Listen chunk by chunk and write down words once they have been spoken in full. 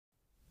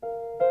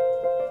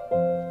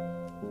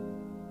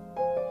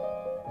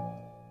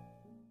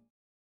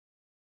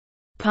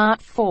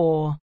Part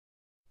 4.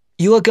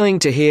 You are going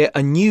to hear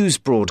a news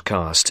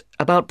broadcast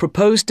about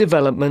proposed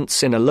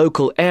developments in a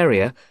local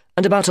area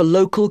and about a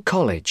local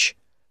college.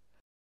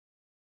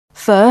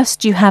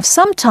 First, you have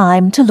some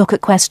time to look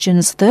at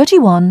questions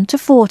 31 to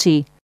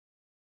 40.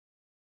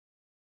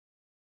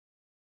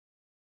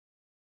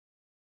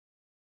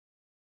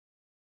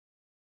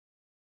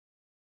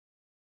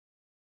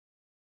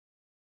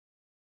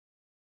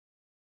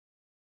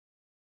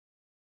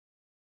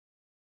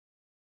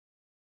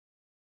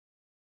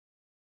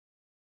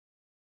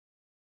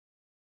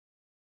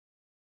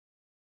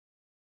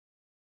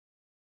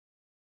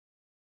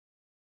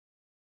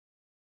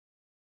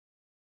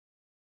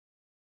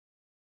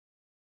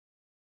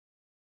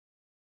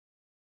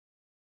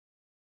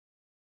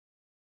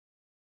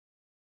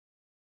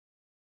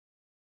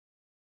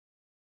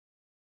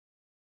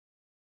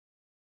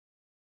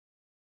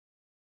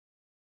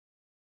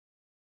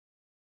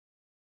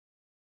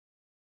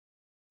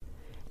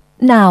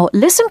 Now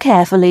listen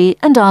carefully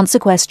and answer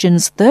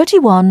questions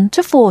 31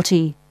 to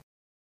 40.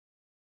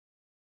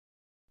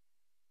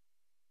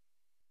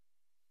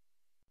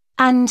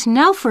 And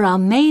now for our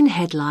main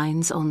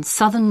headlines on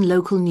Southern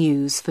local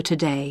news for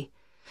today.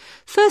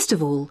 First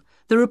of all,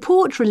 the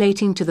report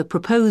relating to the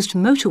proposed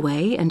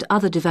motorway and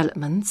other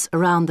developments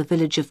around the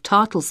village of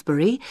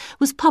Tartlesbury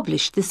was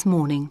published this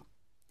morning.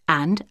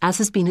 And, as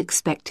has been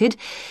expected,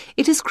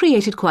 it has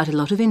created quite a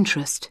lot of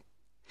interest.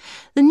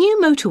 The new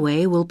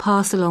motorway will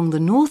pass along the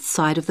north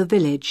side of the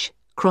village,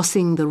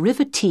 crossing the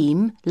River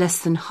Team less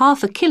than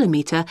half a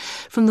kilometre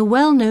from the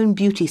well-known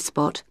beauty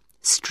spot,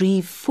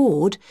 Streve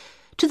Ford,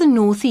 to the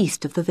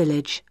northeast of the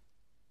village.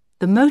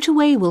 The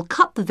motorway will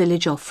cut the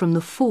village off from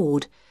the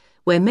ford,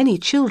 where many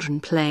children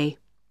play.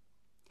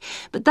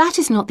 But that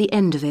is not the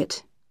end of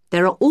it.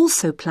 There are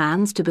also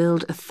plans to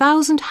build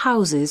 1,000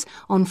 houses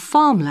on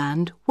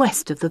farmland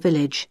west of the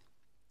village.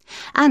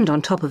 And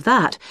on top of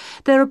that,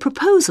 there are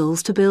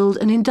proposals to build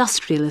an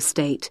industrial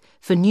estate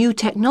for new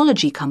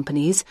technology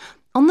companies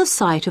on the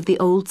site of the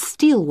old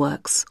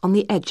steelworks on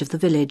the edge of the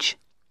village.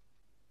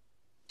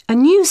 A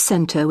news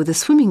centre with a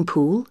swimming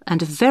pool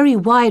and a very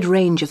wide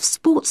range of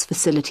sports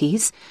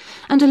facilities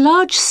and a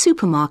large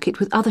supermarket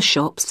with other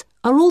shops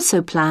are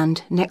also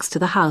planned next to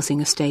the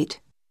housing estate.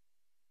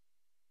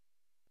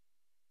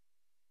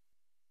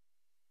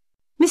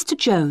 Mr.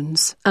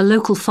 Jones, a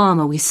local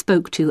farmer we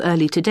spoke to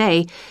early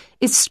today,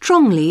 is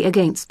strongly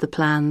against the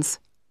plans.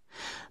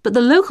 But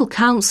the local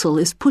council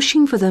is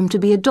pushing for them to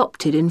be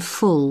adopted in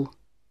full.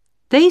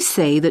 They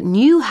say that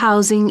new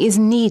housing is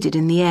needed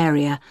in the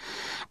area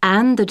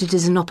and that it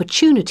is an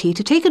opportunity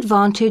to take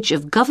advantage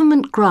of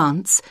government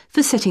grants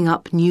for setting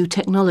up new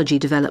technology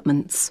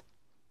developments.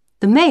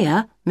 The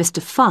mayor,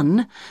 Mr.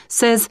 Funn,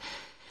 says,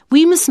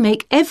 "We must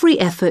make every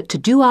effort to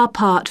do our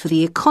part for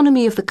the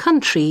economy of the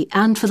country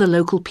and for the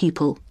local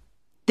people.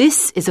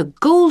 This is a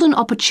golden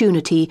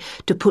opportunity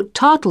to put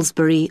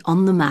Tartlesbury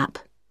on the map."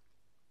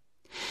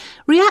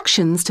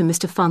 Reactions to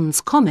Mr.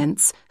 Funn's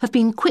comments have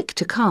been quick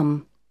to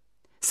come.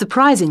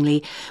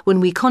 Surprisingly, when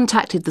we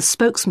contacted the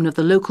spokesman of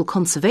the local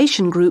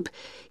conservation group,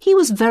 he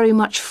was very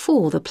much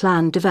for the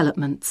planned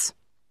developments.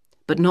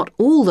 But not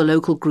all the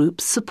local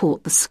groups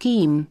support the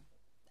scheme.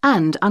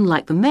 And,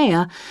 unlike the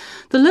mayor,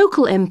 the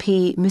local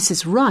MP,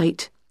 Mrs.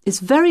 Wright, is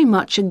very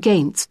much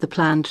against the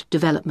planned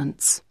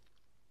developments.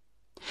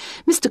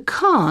 Mr.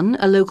 Khan,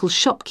 a local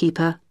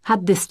shopkeeper,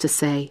 had this to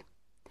say: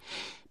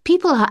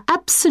 "People are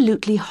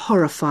absolutely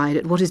horrified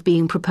at what is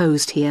being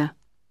proposed here.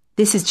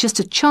 This is just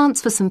a chance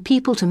for some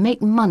people to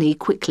make money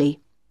quickly.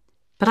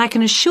 But I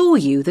can assure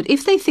you that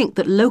if they think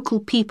that local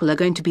people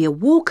are going to be a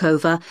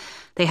walkover,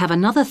 they have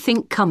another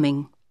think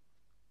coming.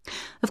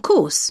 Of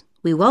course,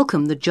 we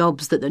welcome the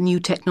jobs that the new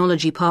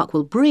technology park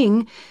will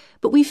bring,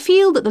 but we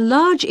feel that the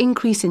large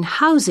increase in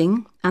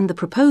housing and the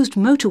proposed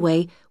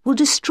motorway will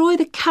destroy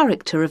the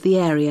character of the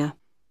area."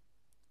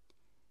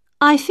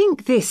 I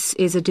think this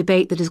is a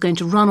debate that is going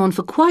to run on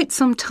for quite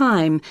some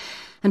time,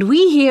 and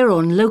we here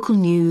on Local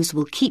News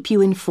will keep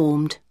you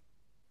informed.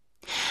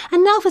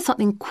 And now for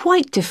something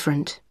quite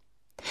different.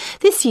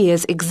 This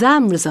year's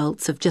exam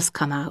results have just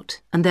come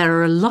out, and there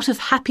are a lot of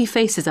happy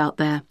faces out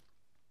there.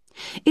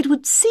 It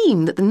would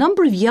seem that the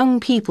number of young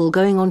people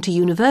going on to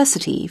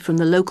university from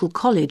the local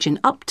college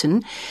in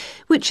Upton,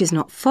 which is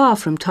not far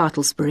from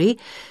Tartlesbury,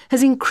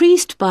 has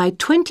increased by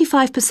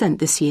 25%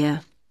 this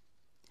year.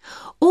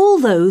 All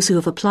those who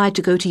have applied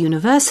to go to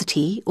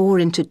university or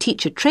into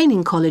teacher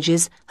training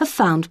colleges have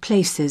found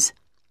places.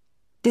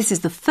 This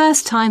is the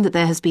first time that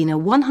there has been a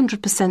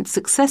 100%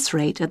 success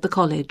rate at the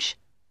college.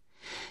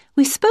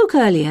 We spoke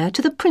earlier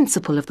to the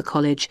principal of the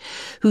college,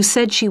 who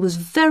said she was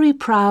very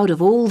proud of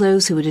all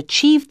those who had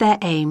achieved their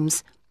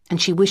aims,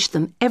 and she wished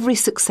them every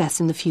success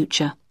in the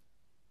future.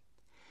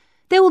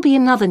 There will be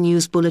another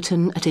news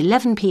bulletin at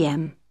 11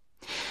 p.m.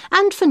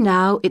 And for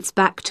now, it's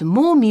back to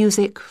more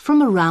music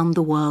from around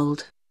the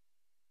world.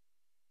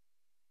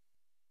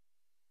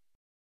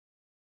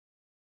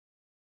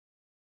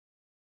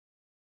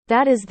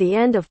 That is the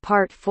end of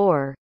Part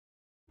 4.